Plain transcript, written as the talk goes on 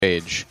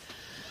stage.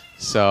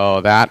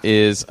 So that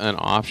is an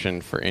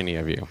option for any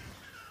of you.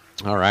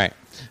 All right.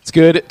 It's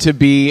good to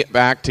be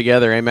back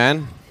together.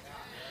 Amen.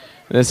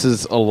 This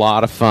is a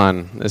lot of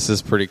fun. This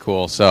is pretty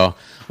cool. So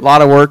a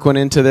lot of work went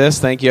into this.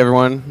 Thank you,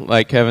 everyone,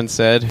 like Kevin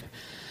said,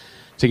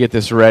 to get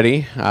this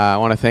ready. I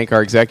want to thank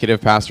our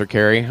executive, Pastor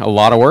Carey. A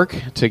lot of work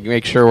to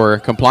make sure we're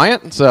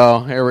compliant. So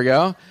here we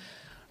go.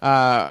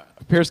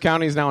 Pierce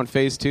County is now in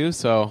phase 2,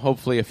 so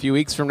hopefully a few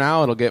weeks from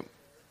now it'll get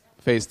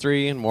phase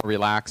 3 and more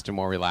relaxed and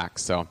more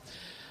relaxed. So,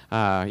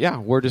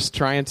 we're just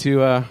trying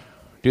to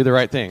do the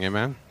right thing.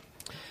 Amen.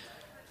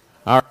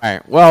 All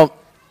right. Well,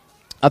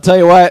 I'll tell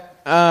you what.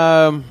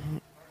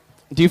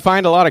 Do you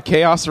find a lot of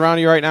chaos around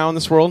you right now in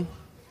this world?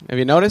 Have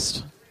you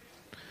noticed?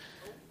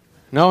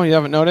 No, you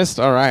haven't noticed?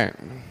 All right.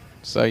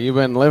 So you've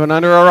been living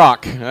under a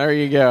rock. There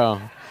you go.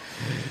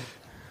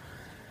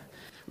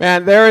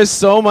 Man, there is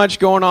so much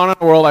going on in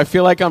the world. I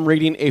feel like I'm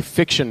reading a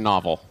fiction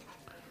novel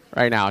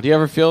right now. Do you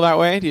ever feel that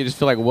way? Do you just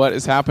feel like, what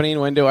is happening?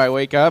 When do I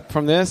wake up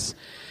from this?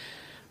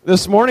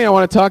 This morning I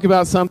want to talk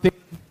about something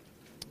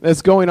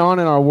that's going on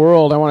in our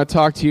world. I want to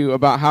talk to you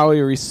about how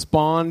we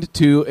respond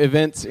to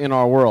events in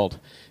our world.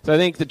 So I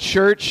think the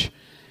church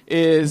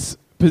is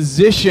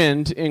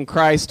positioned in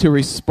Christ to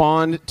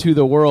respond to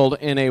the world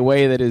in a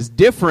way that is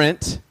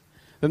different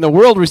than the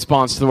world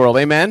responds to the world.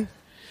 Amen?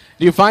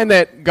 Do you find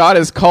that God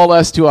has called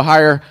us to a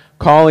higher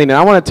calling? And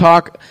I want to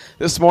talk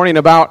this morning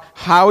about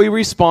how we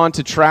respond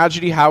to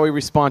tragedy, how we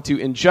respond to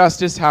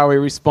injustice, how we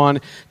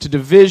respond to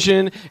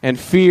division and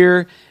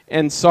fear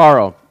and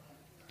sorrow.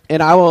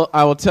 And I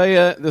will tell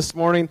you this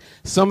morning,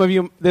 some of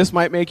you, this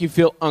might make you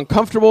feel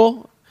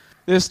uncomfortable.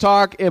 This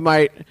talk, it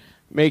might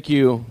make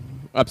you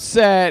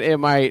upset. It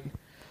might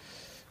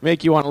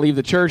make you want to leave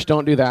the church.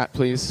 Don't do that,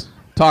 please.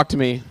 Talk to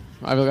me.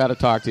 I've got to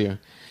talk to you.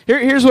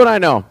 Here's what I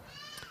know.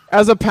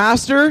 As a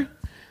pastor,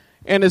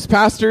 and as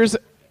pastors,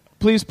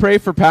 please pray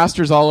for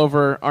pastors all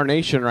over our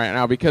nation right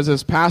now, because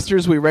as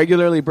pastors, we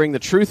regularly bring the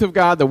truth of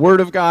God, the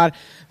Word of God,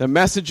 the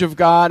message of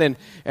God,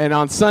 and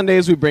on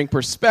Sundays, we bring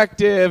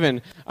perspective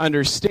and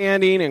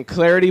understanding and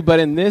clarity,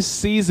 but in this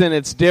season,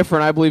 it's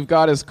different. I believe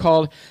God has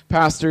called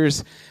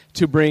pastors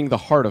to bring the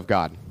heart of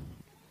God.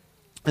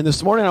 And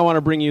this morning, I want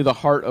to bring you the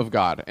heart of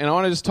God. And I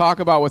want to just talk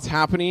about what's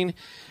happening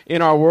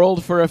in our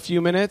world for a few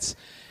minutes.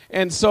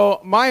 And so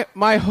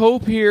my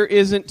hope here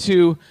isn't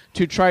to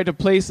try to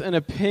place an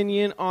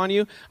opinion on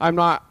you. I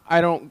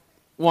don't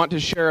want to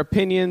share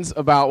opinions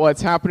about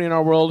what's happening in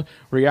our world,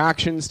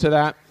 reactions to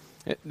that.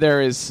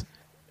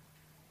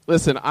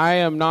 Listen, I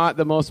am not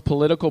the most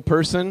political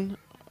person.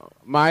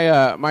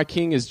 My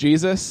king is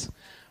Jesus,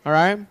 all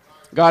right?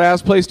 God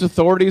has placed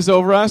authorities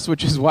over us,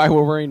 which is why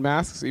we're wearing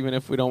masks, even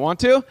if we don't want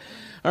to.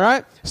 All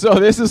right? So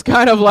this is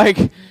kind of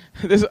like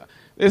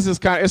this is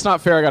kind of, it's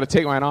not fair. I got to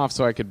take mine off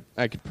so I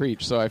could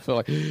preach. So I feel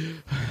like,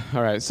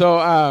 all right.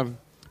 So,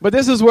 but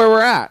this is where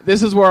we're at.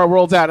 This is where our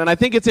world's at. And I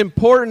think it's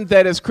important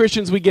that as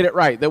Christians we get it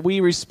right, that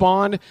we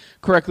respond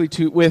correctly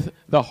with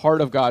the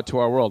heart of God to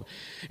our world.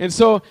 And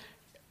so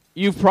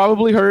you've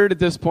probably heard at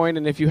this point,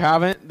 and if you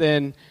haven't,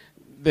 then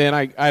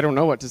I don't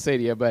know what to say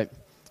to you, but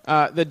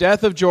the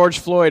death of George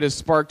Floyd has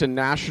sparked a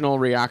national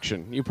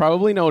reaction. You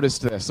probably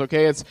noticed this,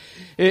 okay?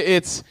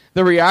 It's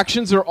the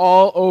reactions are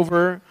all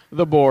over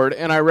the board,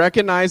 and I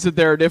recognize that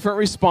there are different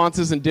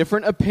responses and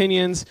different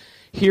opinions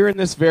here in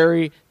this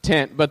very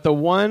tent, but the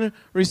one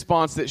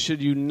response that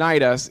should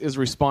unite us is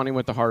responding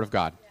with the heart of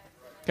God.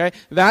 Okay?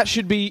 That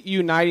should be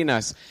uniting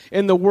us.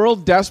 And the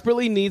world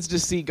desperately needs to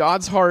see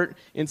God's heart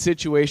in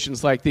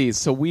situations like these,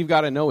 so we've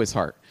got to know His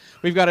heart.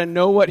 We've got to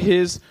know what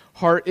His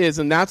heart is,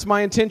 and that's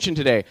my intention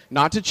today.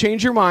 Not to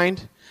change your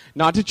mind,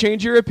 not to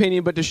change your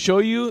opinion, but to show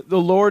you the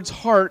Lord's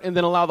heart and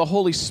then allow the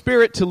Holy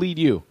Spirit to lead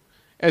you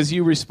as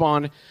you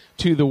respond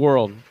to the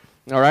world.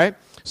 All right?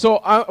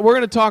 So we're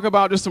going to talk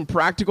about just some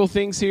practical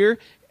things here.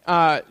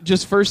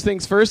 Just first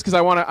things first, because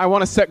I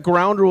want to set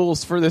ground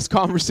rules for this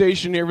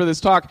conversation here, for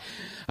this talk.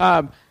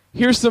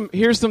 Here's some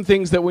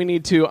things that we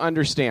need to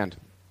understand.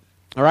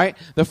 All right?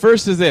 The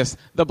first is this.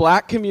 The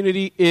black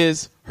community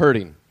is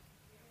hurting.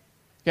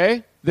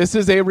 Okay? This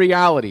is a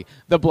reality.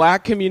 The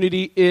black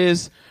community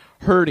is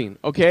hurting.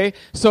 Okay?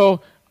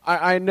 So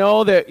I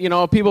know that,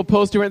 people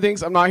post different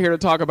things. I'm not here to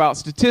talk about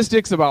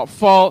statistics, about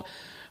fault.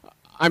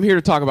 I'm here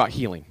to talk about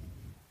healing.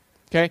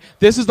 Okay?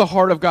 This is the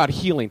heart of God,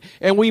 healing.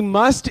 And we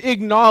must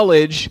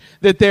acknowledge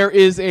that there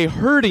is a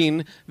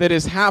hurting that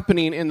is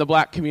happening in the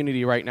black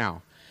community right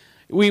now.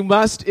 We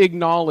must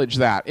acknowledge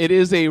that. It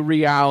is a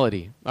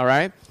reality. All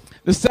right?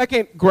 The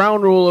second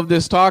ground rule of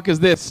this talk is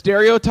this.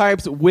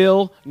 Stereotypes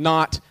will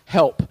not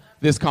help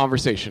this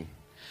conversation.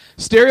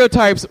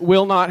 Stereotypes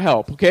will not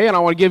help, okay? And I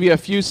want to give you a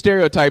few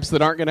stereotypes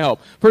that aren't going to help.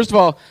 First of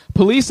all,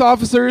 police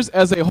officers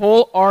as a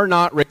whole are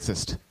not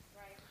racist.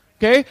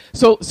 Okay?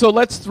 So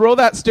let's throw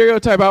that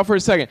stereotype out for a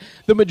second.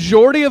 The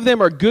majority of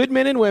them are good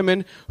men and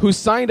women who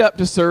signed up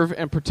to serve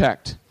and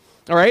protect.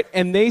 All right?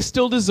 And they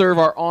still deserve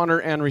our honor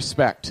and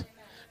respect.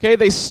 Okay?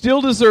 They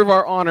still deserve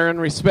our honor and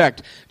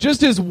respect.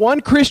 Just as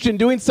one Christian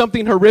doing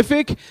something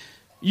horrific,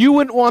 you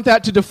wouldn't want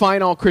that to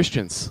define all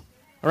Christians.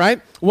 All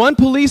right? One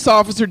police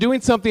officer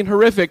doing something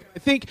horrific, I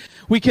think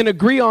we can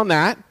agree on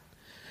that.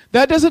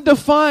 That doesn't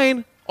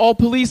define all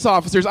police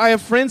officers. I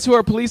have friends who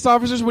are police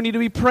officers. We need to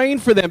be praying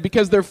for them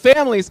because their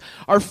families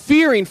are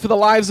fearing for the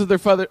lives of their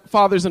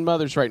fathers and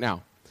mothers right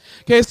now.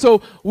 Okay,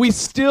 so we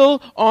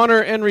still honor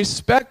and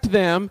respect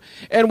them,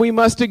 and we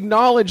must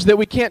acknowledge that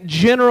we can't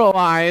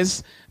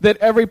generalize that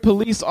every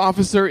police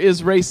officer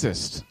is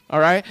racist.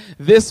 All right?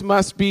 This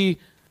must be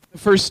the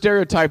first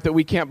stereotype that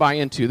we can't buy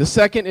into. The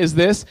second is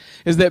this,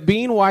 is that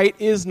being white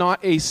is not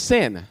a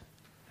sin.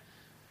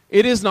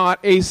 It is not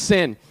a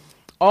sin.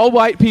 All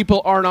white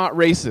people are not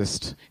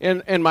racist.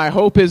 And my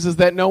hope is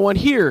that no one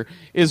here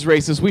is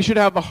racist. We should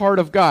have the heart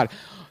of God.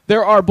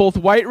 There are both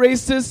white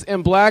racists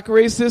and black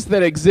racists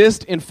that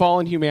exist in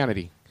fallen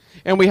humanity.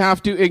 And we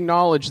have to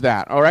acknowledge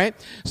that, all right?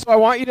 So I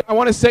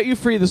want to set you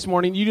free this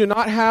morning. You do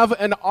not have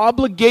an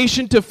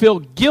obligation to feel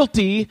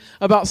guilty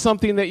about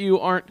something that you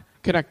aren't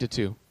connected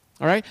to.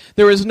 All right?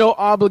 There is no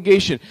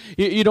obligation.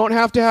 You don't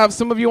have to have,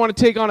 some of you want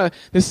to take on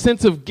this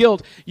sense of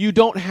guilt. You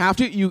don't have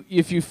to.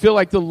 If you feel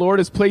like the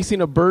Lord is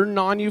placing a burden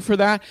on you for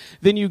that,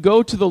 then you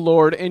go to the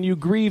Lord and you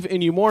grieve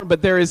and you mourn.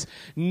 But there is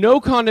no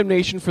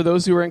condemnation for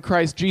those who are in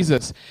Christ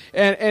Jesus.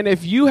 And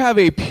if you have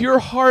a pure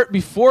heart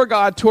before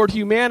God toward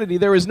humanity,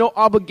 there is no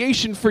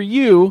obligation for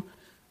you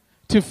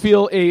to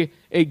feel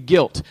a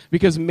guilt.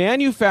 Because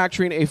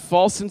manufacturing a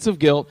false sense of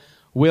guilt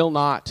will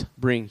not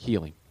bring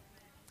healing.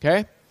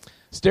 Okay?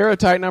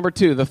 Stereotype number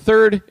 2. The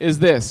third is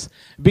this.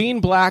 Being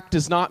black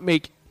does not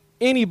make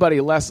anybody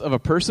less of a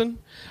person,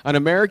 an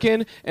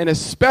American, and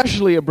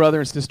especially a brother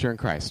and sister in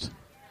Christ.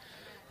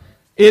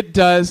 It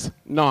does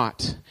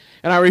not.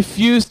 And I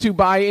refuse to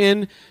buy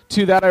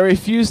into that. I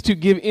refuse to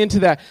give into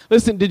that.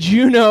 Listen, did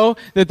you know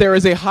that there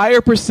is a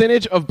higher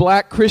percentage of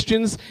black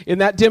Christians in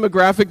that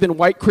demographic than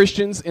white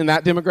Christians in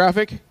that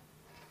demographic?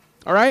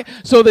 All right?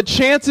 So the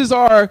chances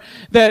are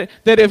that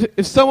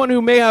if someone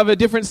who may have a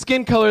different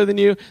skin color than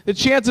you, the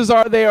chances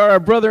are they are a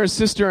brother and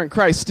sister in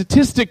Christ.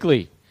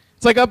 Statistically,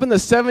 it's like up in the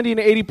 70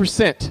 and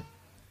 80%.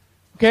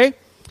 Okay?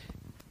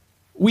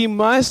 We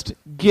must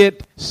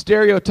get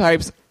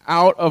stereotypes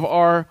out of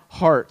our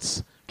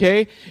hearts.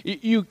 Okay?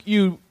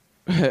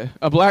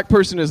 A black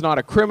person is not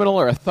a criminal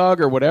or a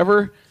thug or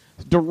whatever.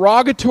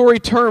 Derogatory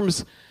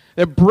terms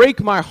that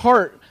break my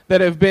heart that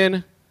have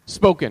been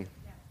spoken.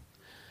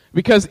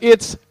 Because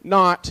it's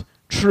not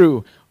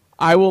true.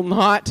 I will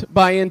not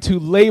buy into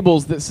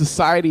labels that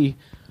society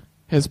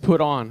has put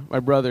on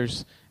my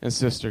brothers and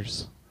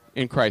sisters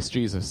in Christ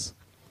Jesus.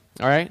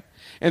 All right?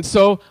 And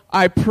so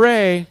I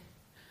pray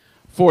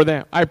for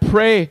them. I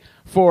pray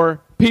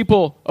for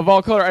people of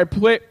all color. I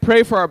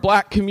pray for our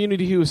black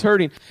community who is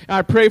hurting. And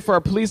I pray for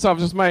our police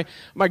officers. My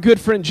good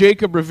friend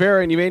Jacob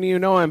Rivera, and you may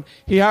even know him,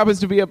 he happens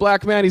to be a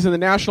black man. He's in the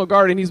National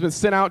Guard, and he's been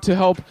sent out to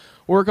help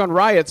work on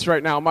riots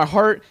right now. My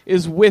heart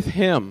is with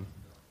him.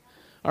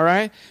 All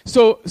right?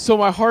 So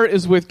my heart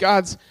is with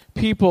God's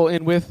people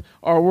and with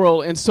our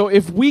world. And so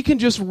if we can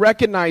just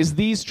recognize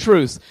these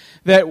truths,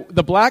 that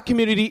the black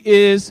community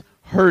is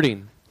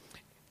hurting,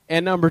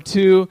 and number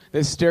 2,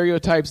 that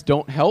stereotypes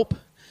don't help,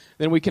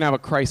 then we can have a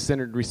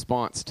Christ-centered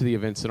response to the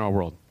events in our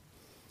world.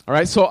 All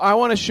right? So I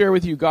want to share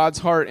with you God's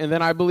heart, and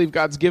then I believe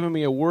God's given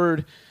me a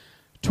word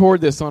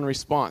toward this on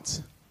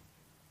response.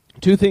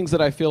 2 things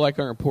that I feel like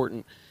are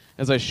important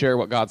as I share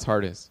what God's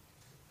heart is.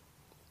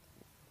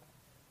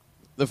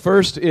 The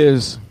first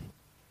is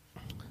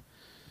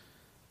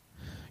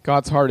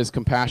God's heart is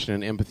compassion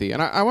and empathy.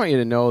 And I want you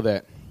to know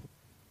that,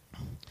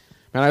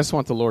 man, I just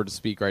want the Lord to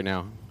speak right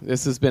now.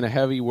 This has been a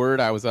heavy word.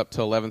 I was up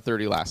till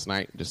 11:30 last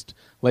night just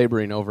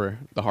laboring over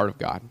the heart of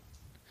God.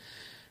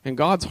 And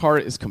God's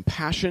heart is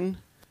compassion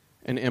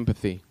and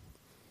empathy.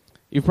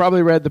 You've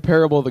probably read the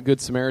parable of the Good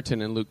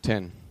Samaritan in Luke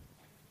 10.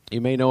 You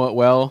may know it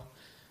well.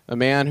 A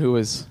man who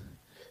was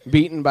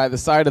beaten by the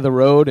side of the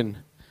road, and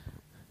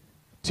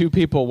 2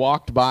 people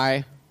walked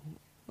by.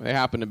 They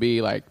happened to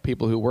be like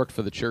people who worked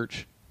for the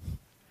church.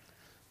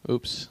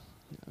 Oops,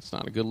 that's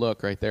not a good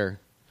look right there.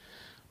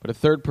 But a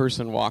 3rd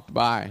person walked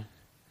by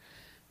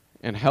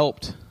and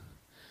helped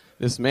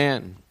this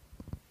man.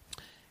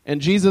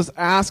 And Jesus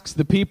asks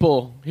the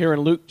people here in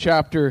Luke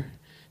chapter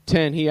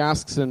 10, he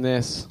asks them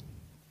this.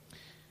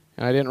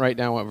 And I didn't write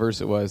down what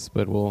verse it was,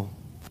 but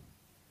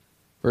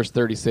verse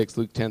 36,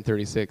 Luke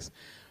 10:36.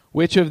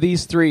 Which of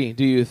these 3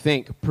 do you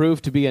think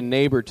proved to be a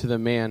neighbor to the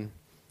man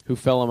who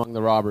fell among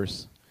the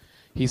robbers?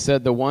 He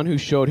said, the one who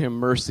showed him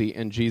mercy,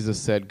 and Jesus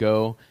said,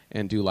 go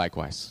and do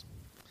likewise.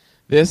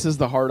 This is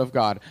the heart of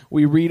God.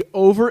 We read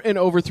over and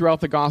over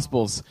throughout the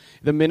Gospels,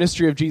 the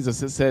ministry of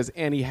Jesus. It says,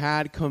 and he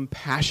had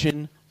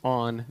compassion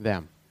on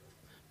them.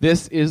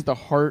 This is the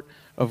heart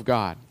of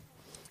God.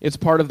 It's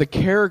part of the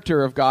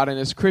character of God, and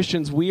as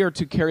Christians, we are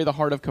to carry the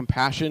heart of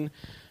compassion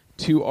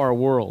to our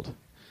world.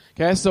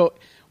 Okay, so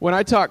when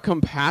I talk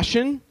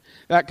compassion,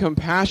 that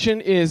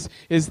compassion is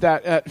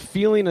that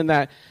feeling and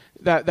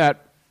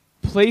that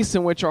place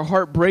in which our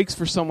heart breaks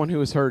for someone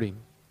who is hurting.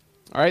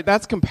 All right,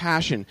 that's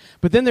compassion.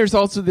 But then there's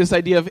also this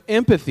idea of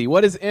empathy.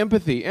 What is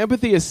empathy?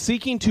 Empathy is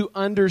seeking to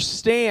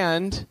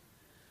understand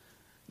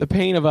the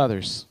pain of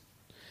others.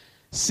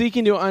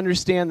 seeking to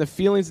understand the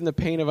feelings and the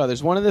pain of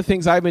others. One of the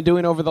things I've been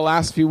doing over the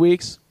last few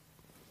weeks,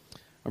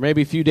 or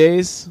maybe a few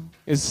days,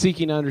 is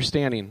seeking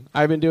understanding.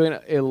 I've been doing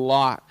a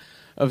lot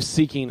of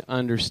seeking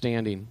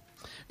understanding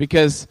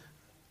because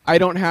I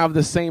don't have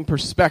the same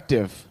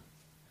perspective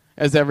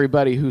as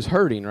everybody who's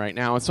hurting right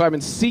now. And so I've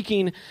been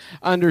seeking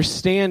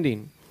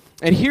understanding.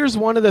 And here's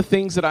one of the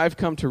things that I've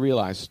come to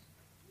realize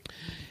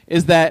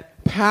is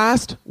that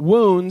past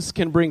wounds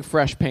can bring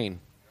fresh pain.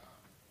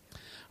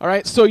 All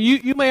right, so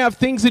you may have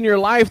things in your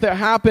life that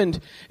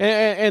happened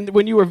and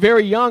when you were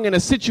very young and a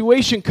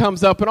situation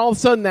comes up and all of a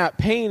sudden that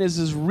pain is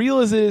as real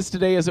as it is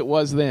today as it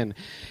was then.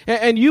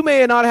 And you may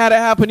have not had it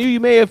happen to you. You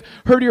may have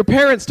heard your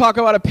parents talk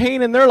about a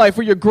pain in their life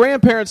or your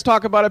grandparents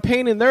talk about a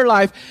pain in their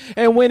life.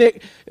 And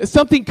when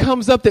something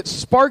comes up that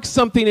sparks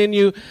something in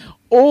you,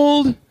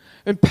 old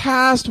and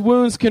past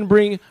wounds can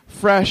bring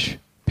fresh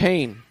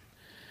pain.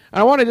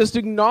 And I want to just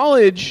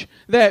acknowledge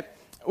that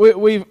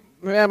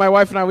my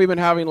wife and I, we've been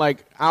having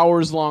like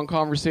hours-long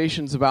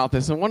conversations about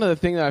this. And one of the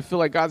things that I feel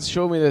like God's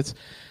showed me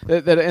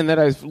that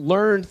I've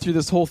learned through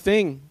this whole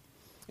thing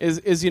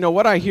is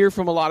what I hear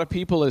from a lot of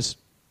people is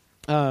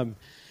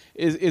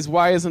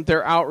why isn't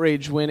there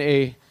outrage when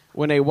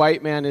a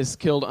white man is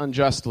killed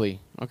unjustly?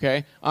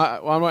 Okay,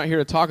 I'm not here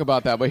to talk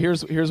about that, but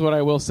here's what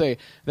I will say: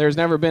 there's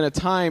never been a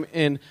time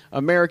in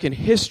American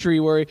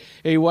history where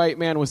a white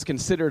man was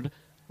considered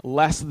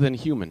less than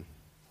human.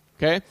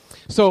 Okay,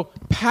 so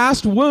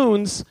past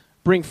wounds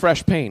bring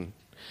fresh pain.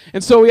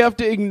 And so we have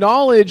to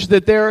acknowledge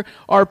that there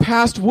are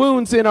past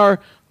wounds in our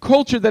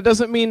culture. That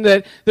doesn't mean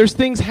that there's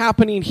things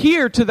happening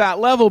here to that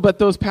level, but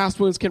those past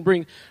wounds can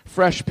bring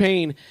fresh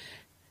pain.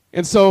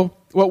 And so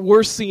what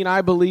we're seeing,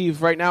 I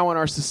believe, right now in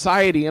our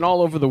society and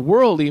all over the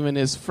world even,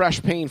 is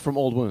fresh pain from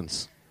old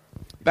wounds.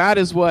 That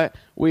is what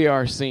we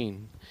are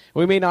seeing.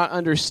 We may not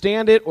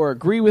understand it or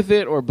agree with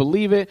it or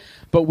believe it,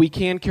 but we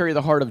can carry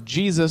the heart of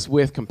Jesus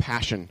with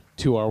compassion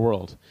to our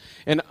world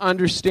and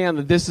understand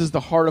that this is the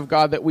heart of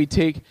God, that we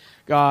take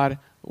God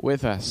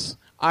with us.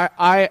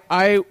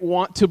 I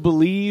want to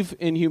believe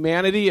in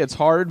humanity. It's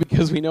hard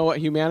because we know what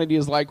humanity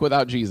is like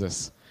without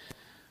Jesus.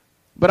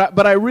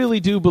 But I really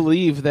do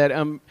believe that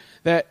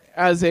that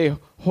as a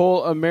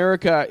whole,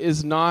 America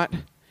is not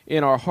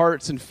in our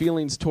hearts and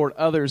feelings toward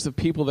others of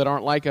people that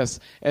aren't like us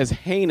as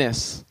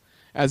heinous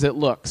as it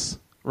looks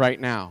right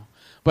now.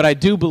 But I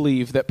do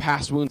believe that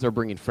past wounds are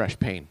bringing fresh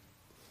pain.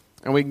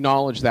 And we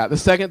acknowledge that. The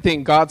second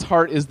thing, God's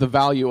heart is the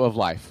value of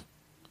life.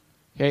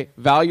 Okay?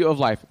 Value of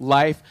life.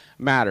 Life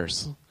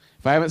matters.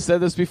 If I haven't said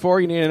this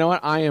before, you need to know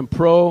it. I am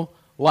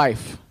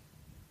pro-life.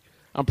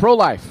 I'm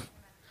pro-life.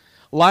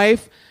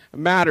 Life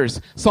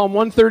matters. Psalm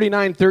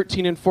 139,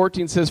 13 and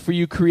 14 says, "For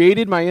you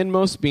created my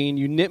inmost being.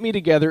 You knit me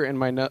together in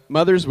my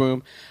mother's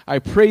womb. I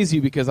praise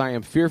you because I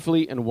am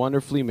fearfully and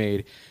wonderfully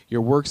made.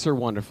 Your works are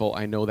wonderful.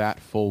 I know that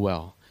full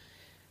well."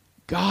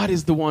 God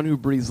is the one who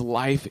breathes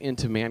life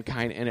into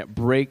mankind, and it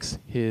breaks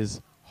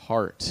his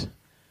heart.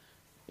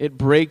 It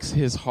breaks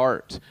his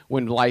heart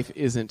when life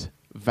isn't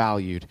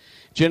valued.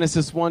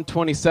 Genesis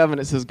 1:27,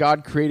 it says,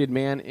 God created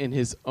man in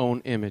his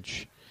own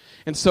image.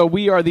 And so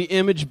we are the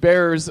image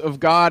bearers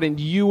of God, and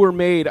you were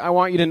made. I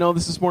want you to know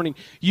this morning.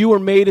 You were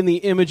made in the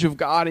image of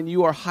God, and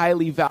you are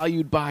highly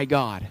valued by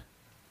God.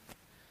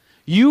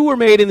 You were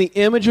made in the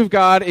image of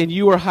God, and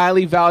you are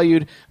highly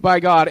valued by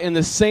God. And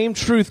the same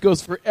truth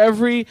goes for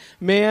every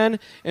man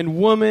and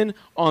woman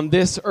on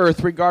this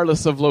earth,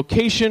 regardless of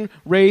location,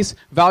 race,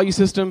 value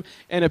system,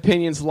 and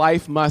opinions.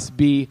 Life must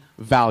be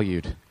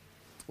valued.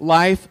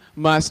 Life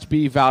must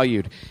be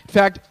valued. In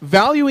fact,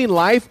 valuing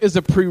life is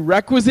a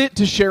prerequisite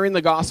to sharing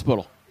the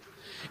gospel.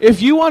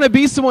 If you want to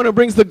be someone who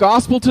brings the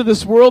gospel to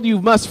this world,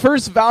 you must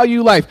first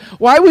value life.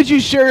 Why would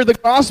you share the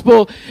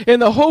gospel in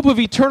the hope of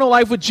eternal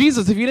life with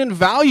Jesus if you didn't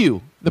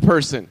value the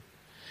person?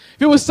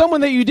 If it was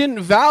someone that you didn't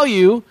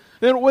value,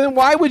 then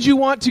why would you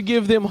want to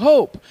give them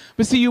hope?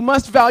 But see, you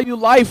must value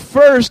life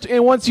first,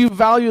 and once you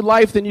value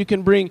life, then you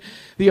can bring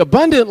the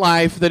abundant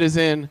life that is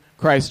in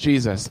Christ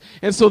Jesus.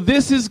 And so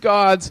this is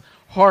God's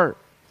heart.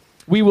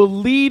 We will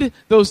lead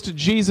those to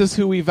Jesus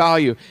who we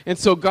value. And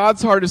so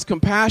God's heart is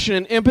compassion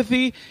and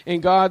empathy,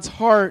 and God's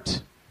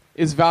heart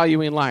is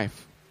valuing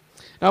life.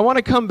 Now I want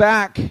to come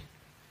back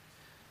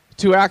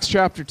to Acts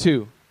chapter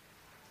 2.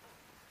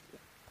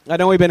 I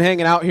know we've been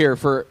hanging out here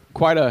for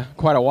quite a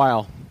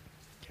while.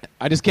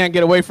 I just can't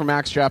get away from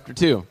Acts chapter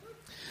 2. All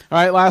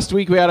right, last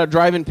week we had a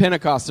drive-in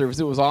Pentecost service.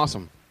 It was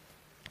awesome.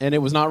 And it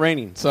was not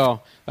raining,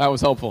 so that was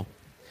helpful.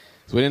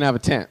 So we didn't have a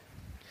tent.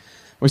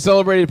 We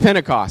celebrated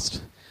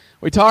Pentecost.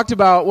 We talked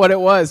about what it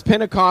was.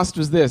 Pentecost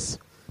was this.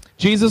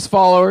 Jesus'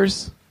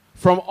 followers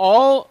from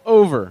all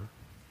over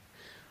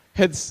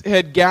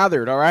had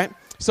gathered, all right?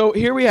 So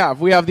here we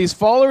have these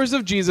followers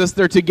of Jesus.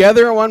 They're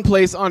together in one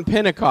place on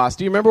Pentecost.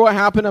 Do you remember what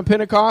happened on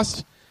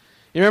Pentecost?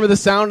 You remember the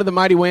sound of the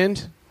mighty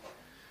wind?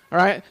 All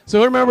right? So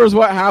who remembers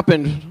what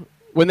happened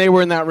when they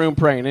were in that room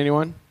praying?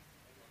 Anyone?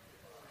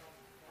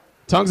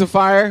 Tongues of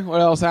fire.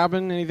 What else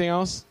happened? Anything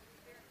else?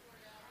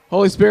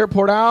 Holy Spirit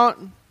poured out.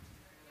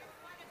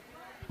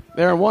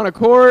 They're in one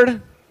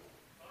accord.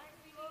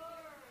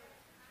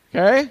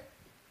 Okay?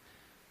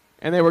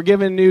 And they were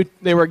given new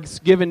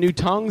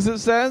tongues, it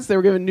says. They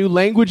were given new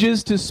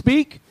languages to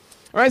speak.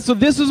 All right, so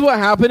this is what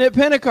happened at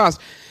Pentecost.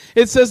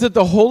 It says that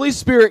the Holy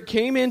Spirit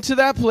came into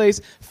that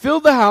place,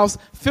 filled the house,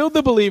 filled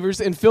the believers,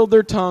 and filled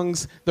their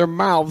tongues, their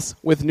mouths,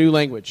 with new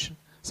language.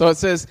 So it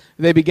says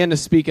they began to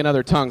speak in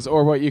other tongues,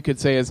 or what you could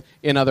say is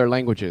in other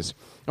languages.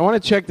 I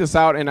want to check this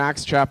out in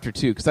Acts chapter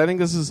 2, because I think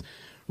this is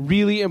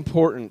really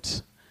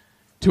important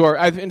to our...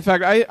 In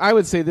fact, I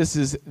would say this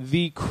is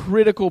the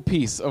critical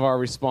piece of our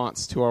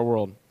response to our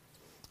world.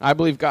 I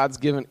believe God's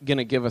going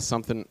to give us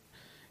something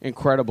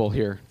incredible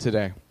here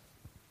today.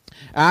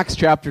 Acts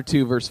chapter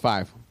 2, verse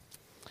 5.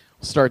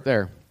 We'll start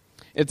there.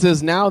 It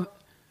says, now...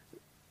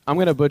 I'm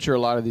going to butcher a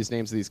lot of these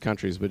names of these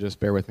countries, but just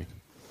bear with me.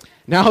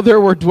 Now there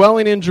were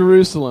dwelling in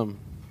Jerusalem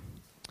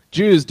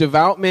Jews,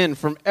 devout men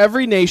from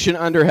every nation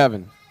under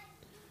heaven.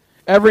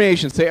 Every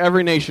nation. Say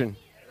every nation.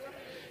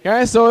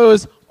 Okay, so it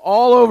was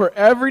all over,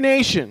 every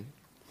nation.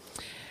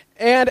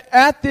 And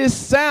at this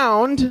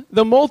sound,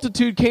 the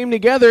multitude came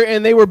together,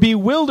 and they were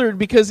bewildered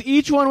because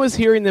each one was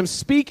hearing them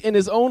speak in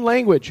his own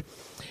language.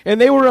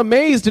 And they were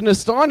amazed and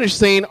astonished,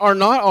 saying, are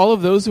not all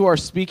of those who are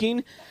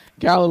speaking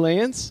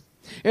Galileans?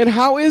 And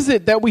how is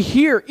it that we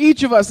hear,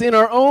 each of us, in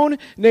our own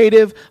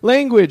native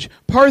language,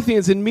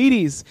 Parthians and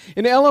Medes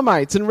and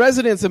Elamites and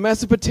residents of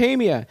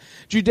Mesopotamia,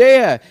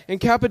 Judea and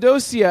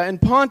Cappadocia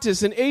and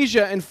Pontus and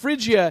Asia and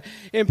Phrygia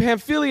and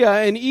Pamphylia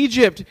and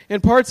Egypt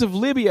and parts of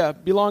Libya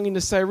belonging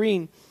to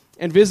Cyrene,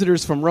 and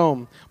visitors from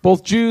Rome,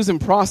 both Jews and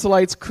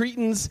proselytes,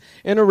 Cretans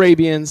and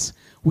Arabians,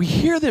 we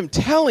hear them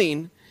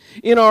telling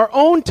in our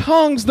own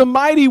tongues the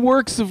mighty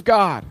works of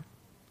God.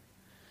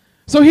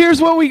 So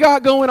here's what we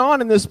got going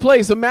on in this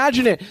place.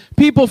 Imagine it.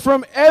 People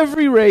from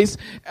every race,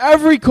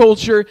 every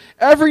culture,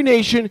 every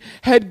nation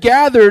had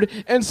gathered,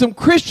 and some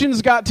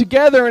Christians got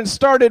together and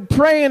started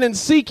praying and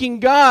seeking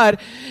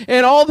God.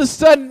 And all of a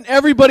sudden,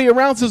 everybody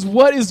around says,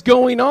 what is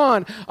going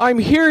on? I'm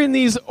hearing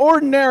these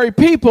ordinary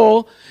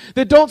people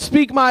that don't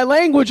speak my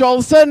language. All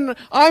of a sudden,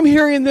 I'm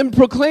hearing them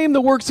proclaim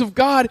the works of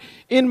God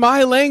in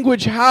my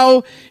language.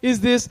 How is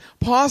this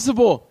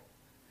possible?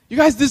 You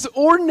guys, this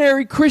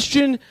ordinary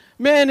Christian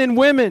men and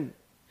women,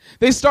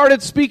 they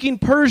started speaking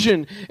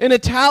Persian and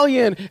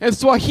Italian and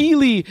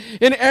Swahili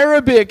and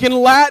Arabic and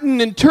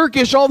Latin and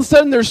Turkish. All of a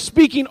sudden, they're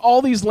speaking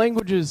all these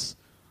languages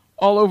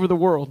all over the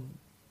world.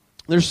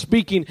 They're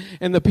speaking,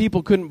 and the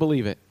people couldn't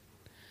believe it.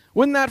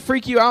 Wouldn't that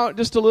freak you out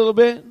just a little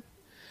bit?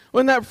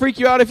 Wouldn't that freak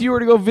you out if you were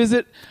to go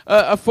visit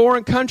a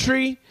foreign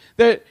country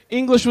that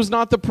English was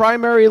not the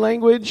primary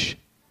language?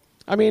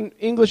 I mean,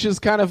 English is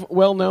kind of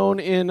well known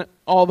in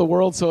all the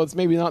world, so it's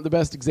maybe not the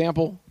best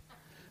example.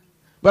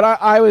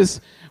 But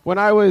when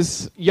I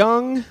was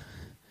younger,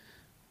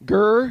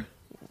 I'm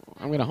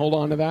going to hold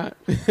on to that.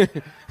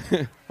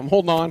 I'm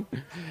holding on.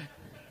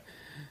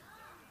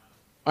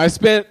 I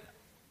spent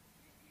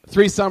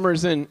 3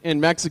 summers in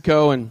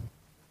Mexico, and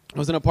I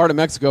was in a part of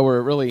Mexico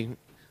where I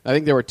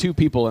think there were 2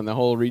 people in the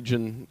whole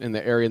region, in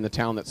the area, in the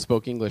town that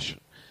spoke English.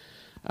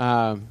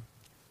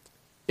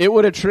 It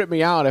would have tripped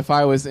me out if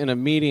I was in a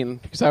meeting,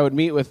 because I would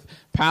meet with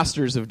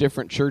pastors of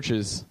different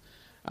churches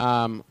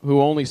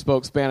who only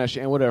spoke Spanish,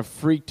 and would have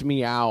freaked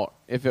me out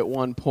if at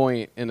one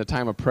point in the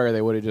time of prayer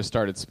they would have just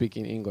started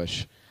speaking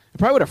English. It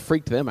probably would have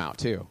freaked them out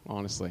too,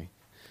 honestly.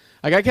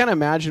 Like, I can't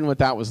imagine what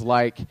that was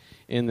like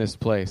in this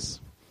place.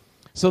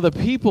 So the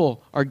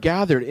people are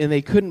gathered, and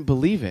they couldn't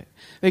believe it.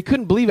 They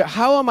couldn't believe it.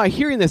 How am I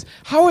hearing this?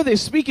 How are they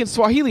speaking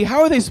Swahili?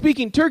 How are they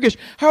speaking Turkish?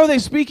 How are they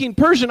speaking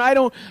Persian? I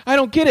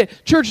don't get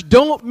it. Church,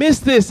 don't miss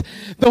this.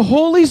 The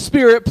Holy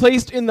Spirit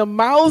placed in the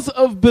mouths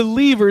of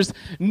believers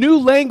new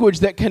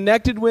language that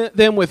connected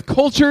them with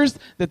cultures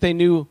that they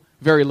knew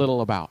very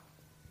little about.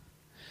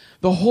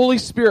 The Holy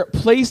Spirit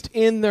placed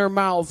in their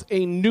mouths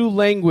a new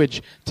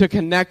language to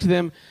connect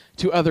them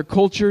to other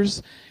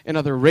cultures and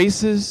other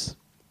races.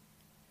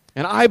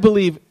 And I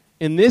believe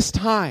in this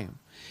time,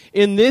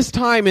 in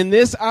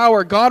this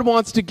hour, God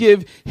wants to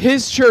give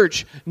His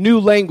church new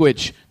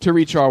language to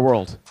reach our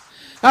world.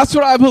 That's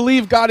what I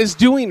believe God is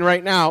doing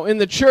right now in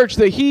the church,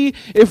 that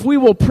if we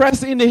will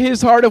press into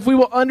His heart, if we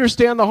will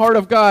understand the heart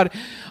of God,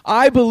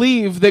 I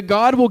believe that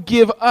God will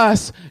give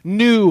us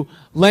new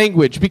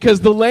language, because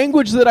the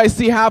language that I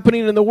see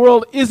happening in the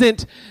world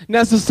isn't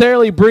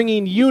necessarily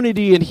bringing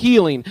unity and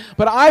healing.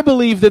 But I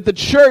believe that the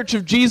church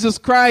of Jesus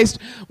Christ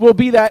will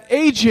be that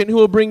agent who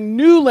will bring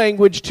new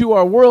language to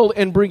our world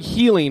and bring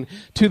healing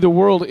to the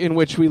world in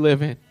which we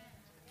live in.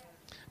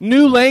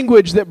 New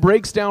language that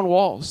breaks down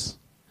walls.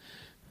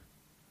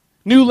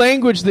 New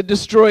language that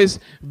destroys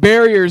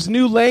barriers.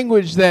 New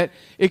language that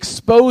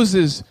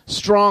exposes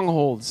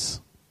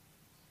strongholds.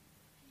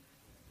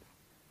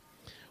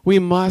 We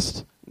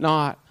must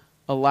not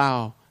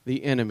allow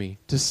the enemy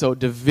to sow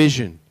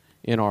division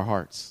in our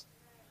hearts.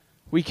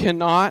 We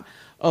cannot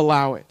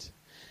allow it.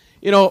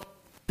 You know,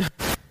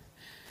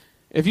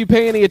 if you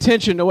pay any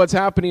attention to what's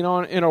happening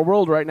in our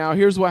world right now,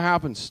 here's what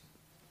happens.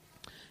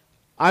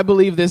 I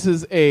believe this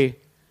is a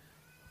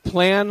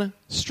plan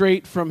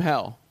straight from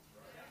hell.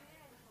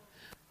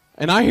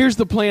 And here's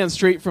the plan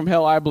straight from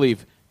hell, I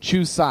believe.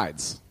 Choose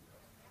sides.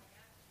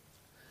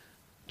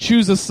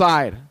 choose a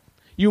side.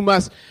 You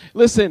must,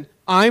 listen,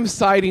 I'm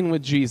siding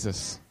with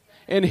Jesus.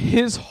 And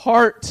his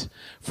heart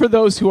for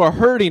those who are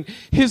hurting,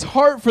 his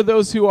heart for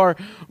those who are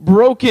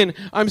broken.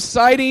 I'm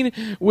siding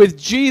with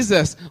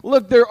Jesus.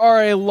 Look, there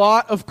are a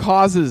lot of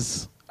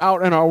causes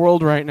out in our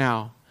world right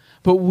now.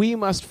 But we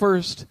must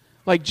first,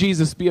 like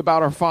Jesus, be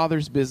about our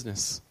Father's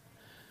business.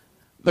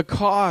 The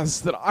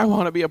cause that I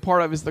want to be a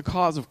part of is the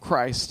cause of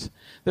Christ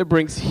that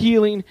brings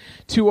healing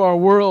to our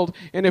world.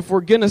 And if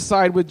we're going to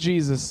side with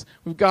Jesus,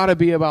 we've got to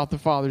be about the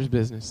Father's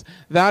business.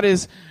 That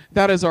is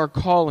our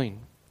calling.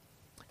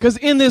 Because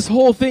in this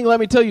whole thing, let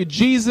me tell you,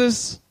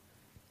 Jesus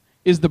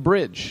is the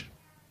bridge.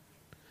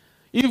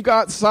 You've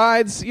got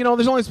sides. You know,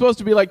 there's only supposed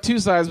to be like 2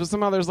 sides, but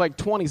somehow there's like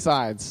 20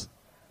 sides.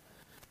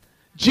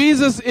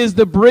 Jesus is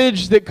the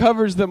bridge that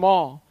covers them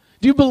all.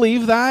 Do you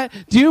believe that?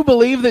 Do you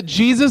believe that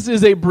Jesus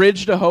is a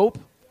bridge to hope?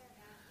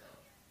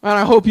 And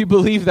I hope you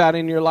believe that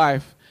in your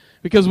life,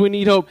 because we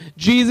need hope.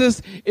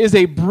 Jesus is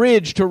a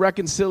bridge to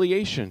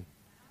reconciliation.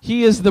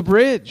 He is the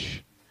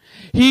bridge.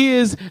 He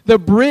is the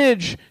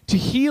bridge to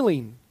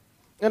healing.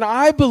 And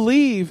I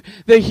believe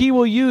that he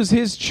will use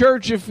his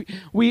church if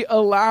we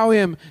allow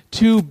him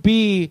to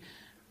be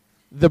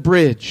the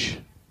bridge.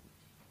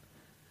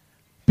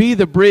 Be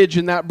the bridge,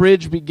 and that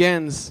bridge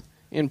begins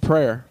in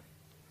prayer.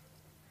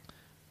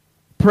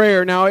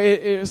 Prayer. Now,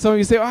 some of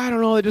you say, I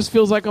don't know, it just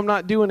feels like I'm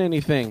not doing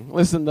anything.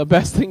 Listen, the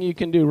best thing you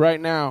can do right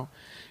now,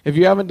 if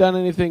you haven't done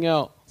anything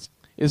else,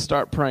 is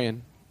start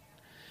praying.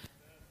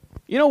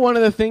 You know, one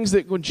of the things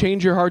that would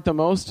change your heart the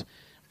most,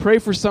 pray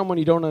for someone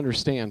you don't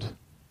understand.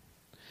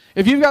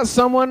 If you've got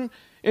someone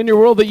in your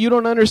world that you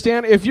don't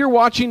understand, if you're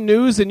watching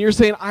news and you're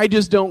saying, I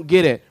just don't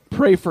get it,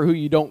 pray for who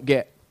you don't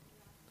get.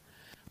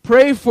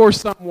 Pray for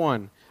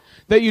someone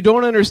that you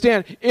don't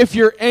understand. If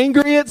you're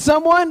angry at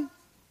someone,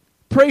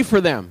 pray for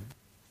them.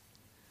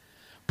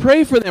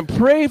 Pray for them.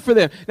 Pray for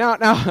them. Now,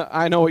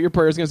 I know what your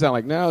prayer is going to sound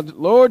like. Now,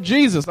 Lord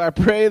Jesus, I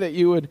pray that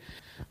you would,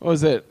 what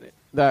was it,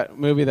 that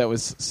movie that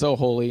was so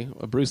holy,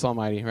 Bruce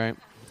Almighty, right?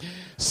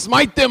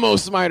 Smite them, O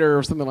smiter,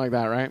 or something like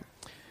that, right?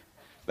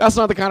 That's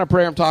not the kind of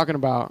prayer I'm talking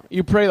about.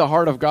 You pray the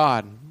heart of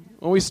God.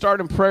 When we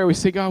start in prayer, we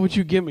say, God, would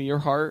you give me your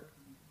heart?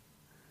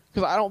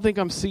 Because I don't think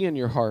I'm seeing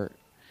your heart.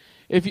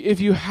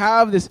 If you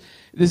have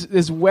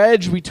this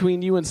wedge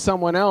between you and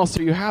someone else,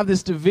 or you have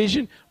this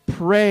division,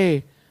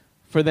 pray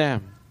for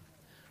them.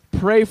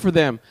 Pray for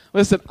them.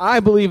 Listen, I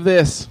believe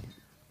this.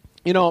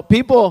 You know,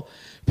 people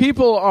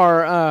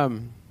are,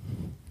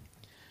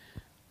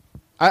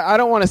 I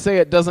don't want to say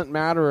it doesn't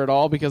matter at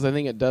all, because I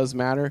think it does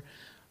matter.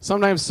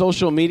 Sometimes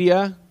social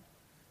media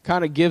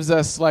kind of gives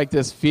us like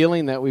this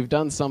feeling that we've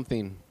done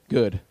something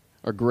good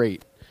or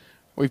great.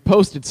 We've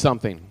posted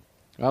something.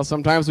 Well,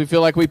 sometimes we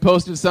feel like we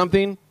posted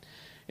something,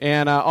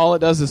 and all it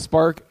does is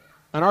spark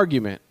an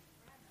argument.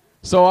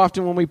 So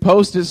often when we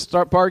post, it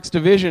sparks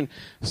division.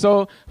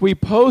 So we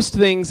post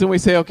things and we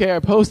say, okay, I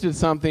posted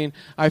something,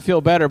 I feel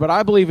better. But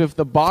I believe if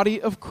the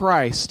body of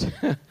Christ,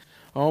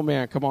 oh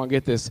man, come on,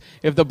 get this.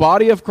 If the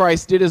body of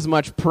Christ did as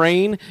much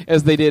praying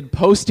as they did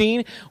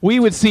posting, we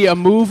would see a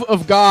move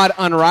of God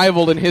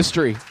unrivaled in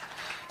history.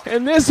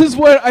 And this is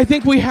what I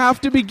think we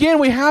have to begin.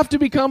 We have to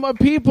become a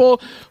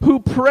people who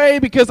pray,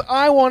 because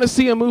I want to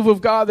see a move of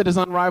God that is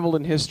unrivaled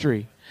in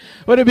history.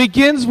 But it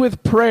begins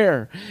with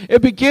prayer.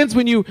 It begins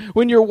when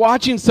you're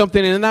watching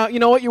something, and now you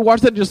know what, you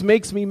watch that, just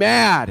makes me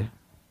mad.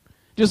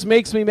 Just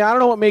makes me mad. I don't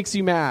know what makes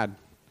you mad.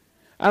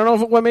 I don't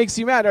know what makes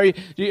you mad.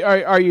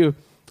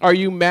 Are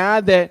you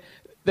mad that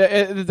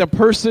the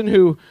person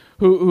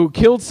who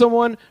killed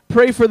someone?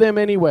 Pray for them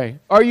anyway.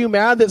 Are you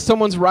mad that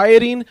someone's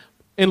rioting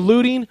and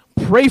looting?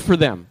 Pray for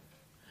them.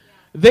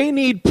 They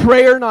need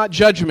prayer, not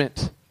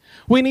judgment.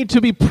 We need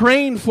to be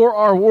praying for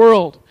our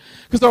world,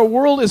 because our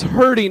world is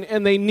hurting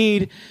and they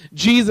need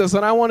Jesus.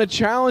 And I want to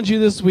challenge you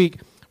this week.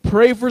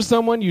 Pray for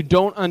someone you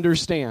don't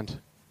understand.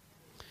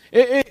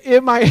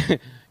 It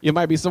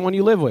might be someone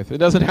you live with. It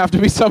doesn't have to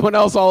be someone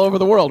else all over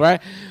the world,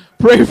 right?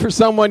 Pray for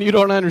someone you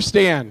don't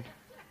understand,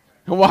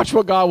 and watch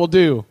what God will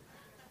do.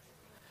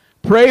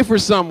 Pray for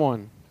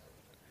someone.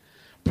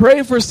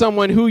 Pray for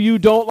someone who you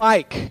don't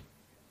like.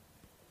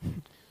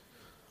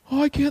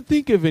 Oh, I can't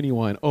think of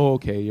anyone. Oh,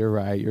 okay, you're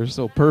right. You're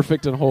so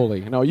perfect and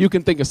holy. No, you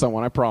can think of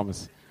someone, I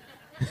promise.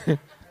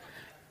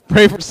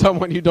 Pray for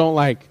someone you don't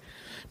like.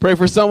 Pray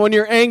for someone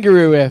you're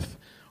angry with.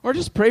 Or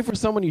just pray for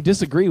someone you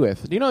disagree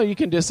with. Do you know you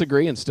can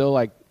disagree and still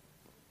like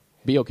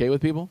be okay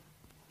with people?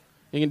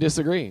 You can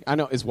disagree. I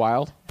know it's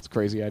wild. It's a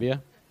crazy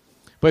idea.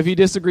 But if you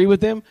disagree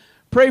with them,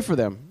 pray for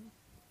them.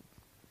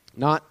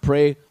 Not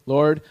pray,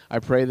 Lord, I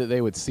pray that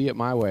they would see it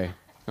my way.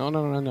 No.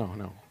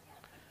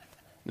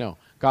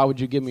 God,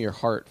 would you give me your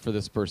heart for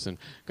this person?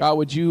 God,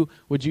 would you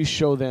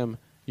show them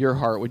your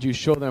heart? Would you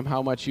show them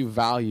how much you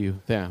value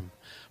them?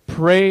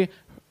 Pray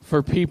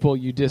for people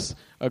you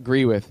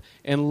disagree with,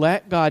 and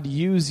let God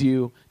use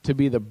you to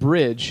be the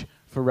bridge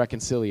for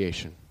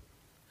reconciliation.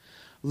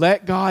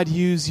 Let God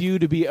use you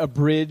to be a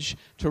bridge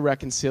to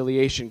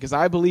reconciliation, because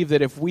I believe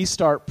that if we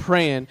start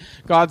praying,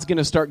 God's going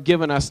to start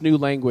giving us new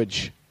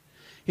language.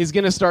 He's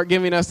going to start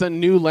giving us a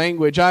new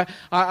language.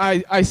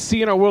 I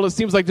see in our world, it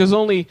seems like there's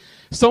only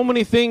so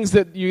many things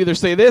that you either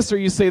say this or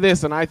you say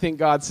this, and I think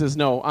God says,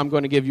 no, I'm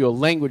going to give you a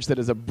language that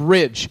is a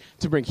bridge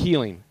to bring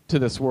healing to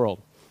this world.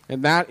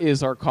 And that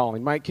is our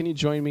calling. Mike, can you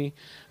join me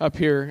up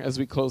here as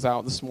we close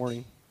out this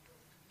morning?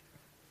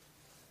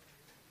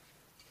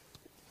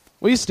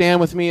 Will you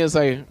stand with me as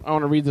I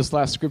want to read this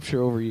last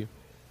scripture over you?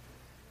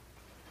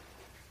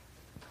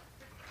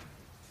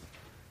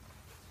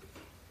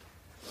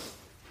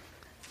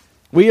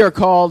 We are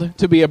called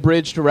to be a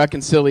bridge to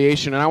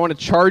reconciliation, and I want to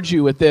charge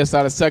you with this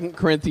out of 2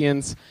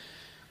 Corinthians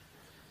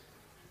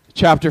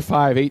chapter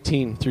 5,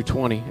 18 through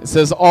 20. It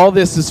says, all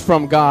this is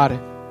from God,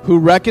 who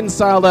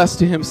reconciled us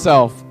to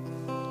himself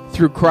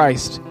through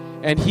Christ,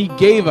 and he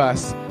gave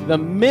us the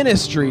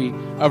ministry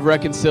of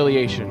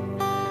reconciliation.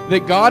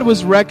 That God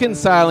was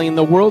reconciling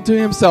the world to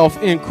himself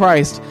in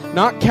Christ,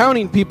 not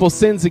counting people's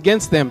sins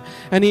against them,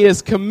 and he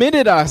has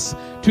committed us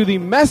to the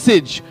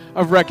message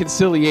of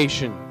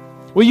reconciliation.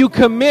 Will you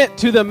commit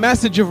to the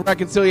message of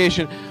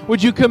reconciliation?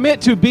 Would you commit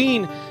to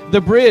being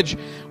the bridge?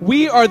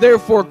 We are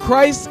therefore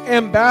Christ's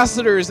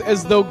ambassadors,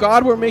 as though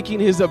God were making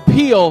his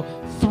appeal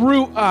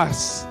through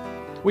us.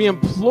 We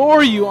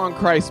implore you on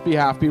Christ's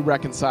behalf, be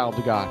reconciled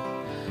to God.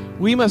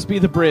 We must be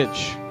the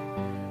bridge.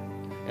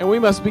 And we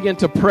must begin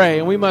to pray,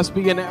 and we must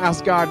begin to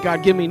ask God,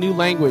 God, give me new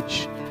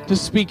language to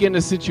speak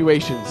into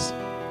situations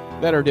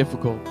that are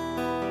difficult.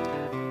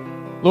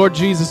 Lord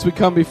Jesus, we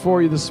come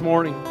before you this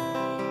morning.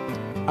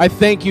 I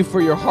thank you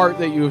for your heart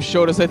that you have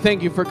showed us. I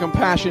thank you for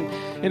compassion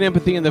and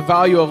empathy and the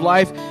value of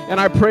life. And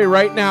I pray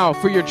right now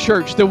for your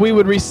church that we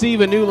would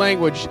receive a new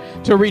language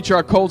to reach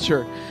our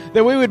culture.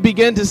 That we would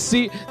begin to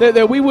see,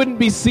 that we wouldn't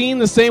be seen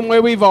the same way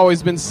we've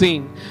always been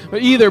seen.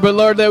 But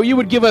Lord, that you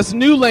would give us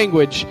new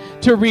language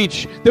to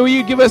reach. That you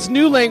would give us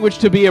new language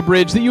to be a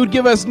bridge. That you would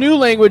give us new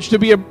language to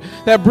be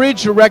that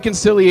bridge to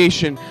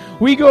reconciliation.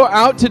 We go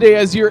out today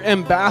as your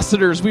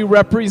ambassadors. We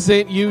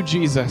represent you,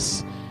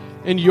 Jesus,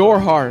 in your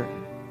heart.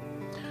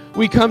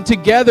 We come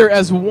together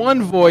as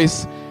one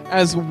voice,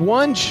 as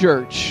one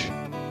church,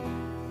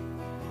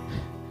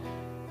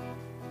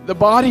 the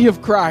body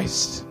of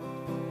Christ,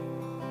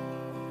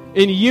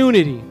 in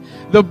unity.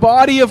 The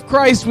body of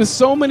Christ with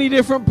so many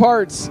different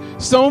parts,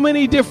 so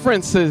many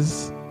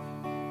differences,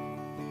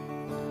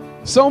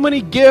 so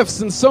many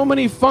gifts and so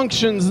many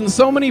functions and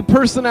so many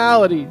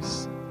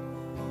personalities.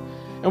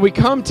 And we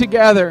come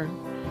together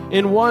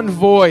in one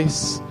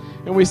voice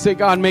and we say,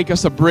 God, make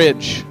us a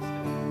bridge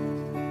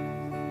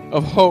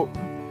of hope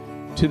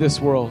to this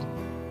world.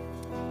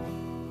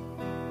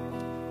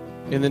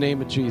 In the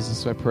name of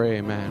Jesus, I pray,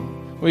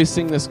 amen. Will you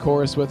sing this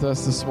chorus with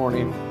us this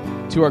morning?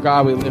 To our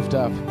God we lift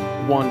up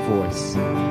one voice.